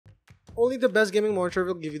Only the best gaming monitor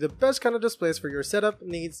will give you the best kind of displays for your setup,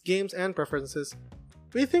 needs, games, and preferences.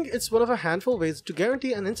 We think it's one of a handful ways to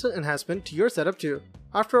guarantee an instant enhancement to your setup too.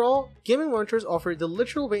 After all, gaming monitors offer the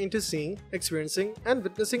literal way into seeing, experiencing, and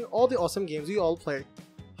witnessing all the awesome games you all play.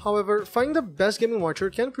 However, finding the best gaming monitor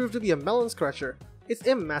can prove to be a melon scratcher. It's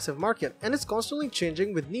a massive market, and it's constantly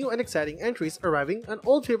changing with new and exciting entries arriving and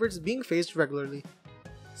old favorites being faced regularly.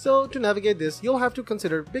 So, to navigate this, you'll have to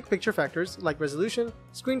consider big picture factors like resolution,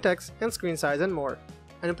 screen text, and screen size, and more.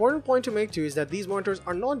 An important point to make too is that these monitors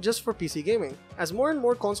are not just for PC gaming, as more and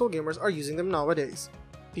more console gamers are using them nowadays.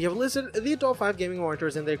 We have listed the top 5 gaming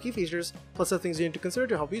monitors and their key features, plus the things you need to consider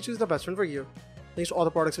to help you choose the best one for you. Links to all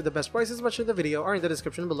the products with the best prices mentioned in the video are in the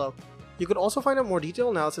description below. You could also find a more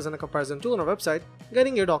detailed analysis and a comparison tool on our website,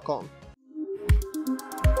 guidinggear.com.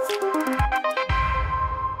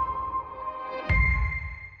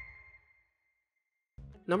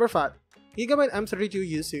 Number 5. Gigabyte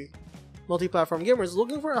M32UC. Multi-platform gamers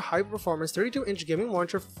looking for a high-performance 32-inch gaming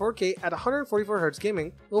monitor for 4K at 144Hz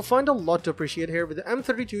gaming will find a lot to appreciate here with the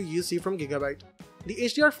M32UC from Gigabyte. The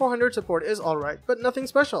HDR400 support is alright, but nothing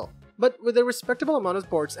special. But with a respectable amount of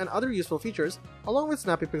ports and other useful features, along with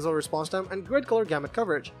snappy pixel response time and great color gamut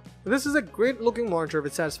coverage, this is a great-looking monitor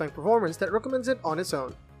with satisfying performance that recommends it on its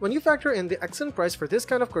own. When you factor in the excellent price for this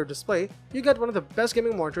kind of curved display, you get one of the best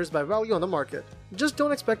gaming monitors by value on the market. Just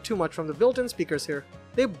don't expect too much from the built-in speakers here.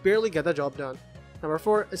 They barely get the job done. Number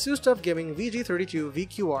 4. Asus TUF Gaming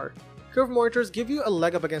VG32VQR. Curved monitors give you a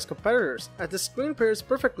leg up against competitors, as the screen pairs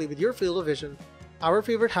perfectly with your field of vision. Our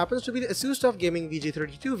favorite happens to be the Asus TUF Gaming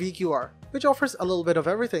VG32VQR, which offers a little bit of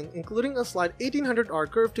everything, including a slight 1800R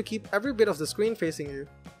curve to keep every bit of the screen facing you.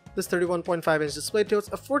 This 31.5-inch display totes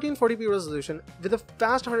a 1440p resolution with a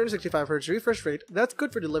fast 165Hz refresh rate that's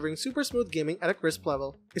good for delivering super smooth gaming at a crisp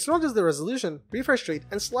level. It's not just the resolution, refresh rate,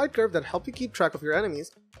 and slight curve that help you keep track of your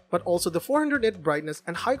enemies, but also the 400 nit brightness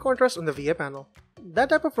and high contrast on the VA panel. That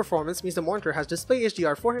type of performance means the monitor has Display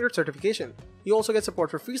HDR 400 certification. You also get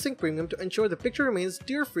support for FreeSync Premium to ensure the picture remains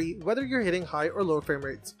tear-free whether you're hitting high or low frame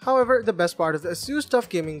rates. However, the best part of the Asus TUF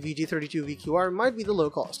Gaming VG32VQR might be the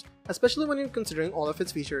low cost, especially when you're considering all of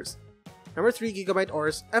its features. Number 3. Gigabyte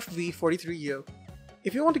Aorus FV43U.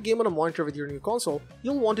 If you want to game on a monitor with your new console,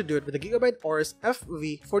 you'll want to do it with the Gigabyte Aorus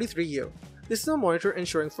FV43U. This is a monitor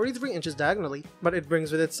ensuring 43 inches diagonally, but it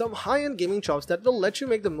brings with it some high-end gaming chops that will let you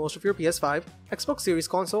make the most of your PS5, Xbox Series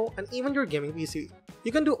console, and even your gaming PC.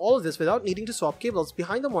 You can do all of this without needing to swap cables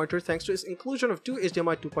behind the monitor thanks to its inclusion of 2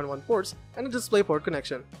 HDMI 2.1 ports and a DisplayPort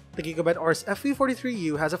connection. The Gigabyte Aorus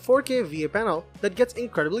FV43U has a 4K VA panel that gets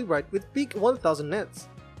incredibly bright with peak 1000 nits.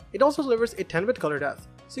 It also delivers a 10-bit color depth,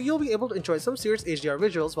 so you'll be able to enjoy some serious HDR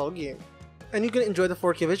visuals while gaming. And you can enjoy the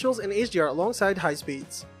 4K visuals in HDR alongside high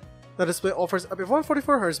speeds. The display offers up a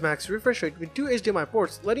 144Hz max refresh rate with 2 HDMI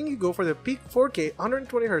ports, letting you go for the peak 4K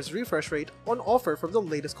 120Hz refresh rate on offer from the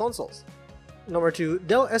latest consoles. Number 2.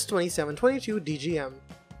 Dell S2722DGM.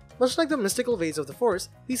 Much like the mystical ways of the Force,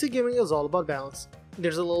 PC gaming is all about balance.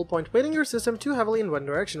 There's a little point weighting your system too heavily in one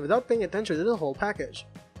direction without paying attention to the whole package.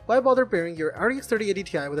 Why bother pairing your RTX 3080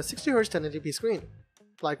 Ti with a 60Hz 1080p screen?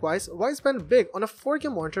 Likewise, why spend big on a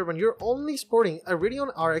 4K monitor when you're only sporting a Radeon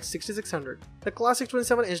RX 6600? The classic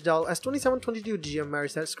 27-inch Dell S2722DGM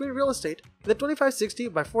marries that screen real estate with a 2560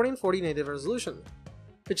 by 1440 native resolution,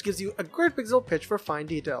 which gives you a great pixel pitch for fine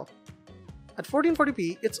detail. At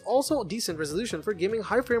 1440p, it's also a decent resolution for gaming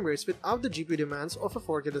high frame rates without the GPU demands of a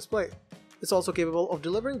 4K display. It's also capable of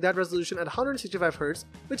delivering that resolution at 165Hz,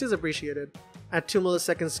 which is appreciated. At 2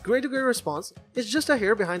 milliseconds gray-to-gray response, it's just a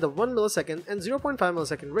hair behind the 1 millisecond and 0.5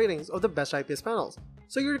 millisecond ratings of the best IPS panels,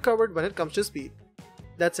 so you're covered when it comes to speed.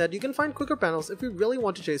 That said, you can find quicker panels if you really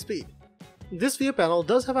want to chase speed. This VA panel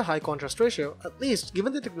does have a high contrast ratio, at least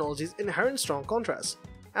given the technology's inherent strong contrast.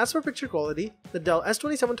 As for picture quality, the Dell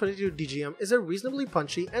S2722DGM is a reasonably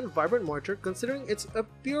punchy and vibrant monitor considering it's a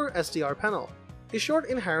pure SDR panel. A short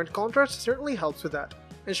inherent contrast certainly helps with that,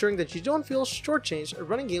 ensuring that you don't feel shortchanged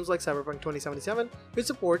running games like Cyberpunk 2077 which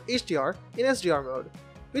support HDR in SDR mode,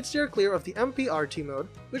 which steer clear of the MPRT mode,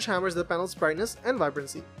 which hammers the panel's brightness and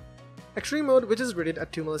vibrancy. Extreme mode, which is rated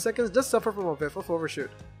at 2 milliseconds, does suffer from a whiff of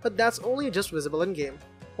overshoot, but that's only just visible in-game,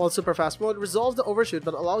 while super fast mode resolves the overshoot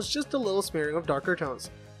but allows just a little smearing of darker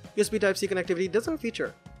tones. USB Type-C connectivity doesn't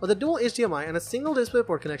feature, but the dual HDMI and a single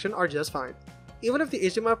DisplayPort connection are just fine. Even if the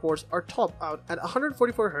HDMI ports are topped out at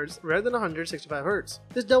 144Hz rather than 165Hz,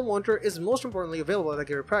 this Dell monitor is most importantly available at a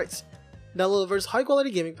great price. Dell delivers high-quality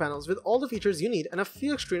gaming panels with all the features you need and a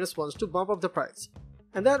few extraneous ones to bump up the price,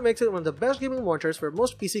 and that makes it one of the best gaming monitors for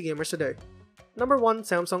most PC gamers today. Number 1.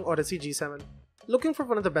 Samsung Odyssey G7. Looking for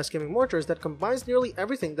one of the best gaming monitors that combines nearly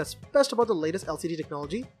everything that's best about the latest LCD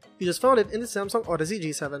technology? You just found it in the Samsung Odyssey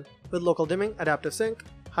G7, with local dimming, adaptive sync,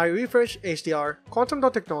 high refresh, HDR, quantum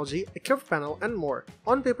dot technology, a curved panel, and more.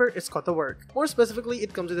 On paper, it's got the work. More specifically,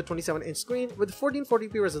 it comes with a 27-inch screen with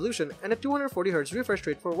 1440p resolution and a 240Hz refresh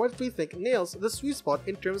rate for what we think nails the sweet spot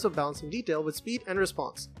in terms of balancing detail with speed and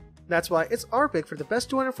response. That's why it's our pick for the best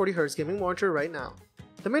 240Hz gaming monitor right now.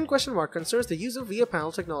 The main question mark concerns the use of VIA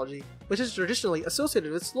panel technology, which is traditionally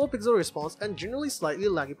associated with slow pixel response and generally slightly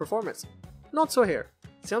laggy performance. Not so here.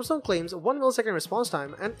 Samsung claims 1 millisecond response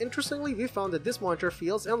time, and interestingly we found that this monitor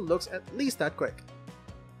feels and looks at least that quick.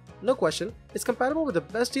 No question, it's compatible with the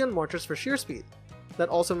best TN monitors for sheer speed. That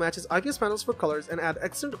also matches IPS panels for colors and add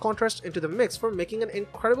excellent contrast into the mix for making an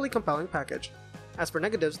incredibly compelling package. As for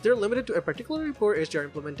negatives, they're limited to a particularly poor HDR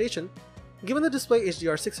implementation, given the display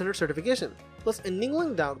HDR 600 certification, plus a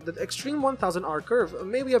niggling doubt that the extreme 1000R curve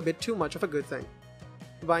may be a bit too much of a good thing.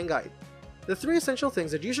 Buying guide. The 3 essential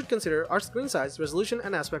things that you should consider are screen size, resolution,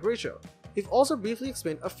 and aspect ratio. We've also briefly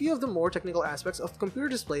explained a few of the more technical aspects of computer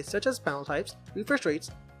displays such as panel types, refresh rates,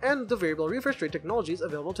 and the variable refresh rate technologies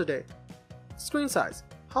available today. Screen size.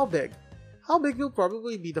 How big? How big will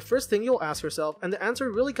probably be the first thing you'll ask yourself, and the answer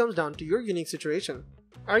really comes down to your unique situation.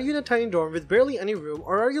 Are you in a tiny dorm with barely any room,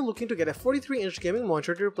 or are you looking to get a 43-inch gaming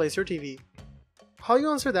monitor to replace your TV? How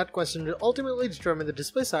you answer that question will ultimately determine the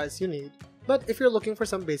display size you need. But if you're looking for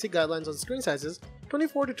some basic guidelines on screen sizes,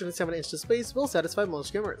 24 to 27-inch displays will satisfy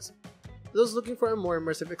most gamers. Those looking for a more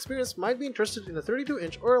immersive experience might be interested in a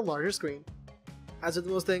 32-inch or a larger screen. As with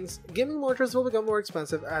most things, gaming monitors will become more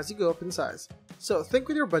expensive as you go up in size, so think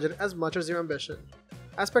with your budget as much as your ambition.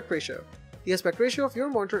 Aspect ratio. The aspect ratio of your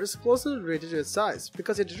monitor is closely related to its size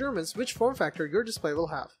because it determines which form factor your display will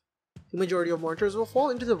have. The majority of monitors will fall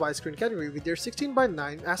into the widescreen category with their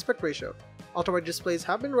 16:9 aspect ratio. Ultrawide displays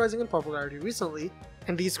have been rising in popularity recently,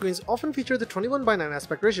 and these screens often feature the 21:9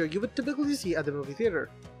 aspect ratio you would typically see at the movie theater.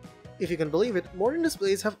 If you can believe it, modern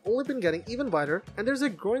displays have only been getting even wider, and there's a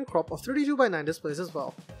growing crop of 32:9 displays as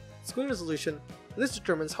well. Screen resolution. This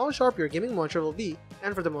determines how sharp your gaming monitor will be,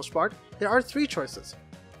 and for the most part, there are 3 choices: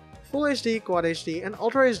 Full HD, Quad HD, and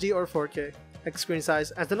Ultra HD or 4K. Like screen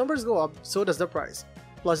size, as the numbers go up, so does the price.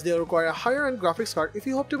 Plus, they'll require a higher end graphics card if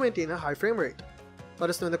you hope to maintain a high frame rate. Let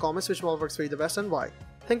us know in the comments which model works for you the best and why.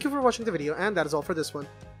 Thank you for watching the video, and that is all for this one.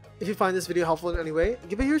 If you find this video helpful in any way,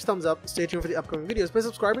 give it a huge thumbs up, stay tuned for the upcoming videos by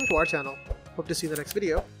subscribing to our channel. Hope to see you in the next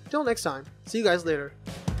video. Till next time, see you guys later.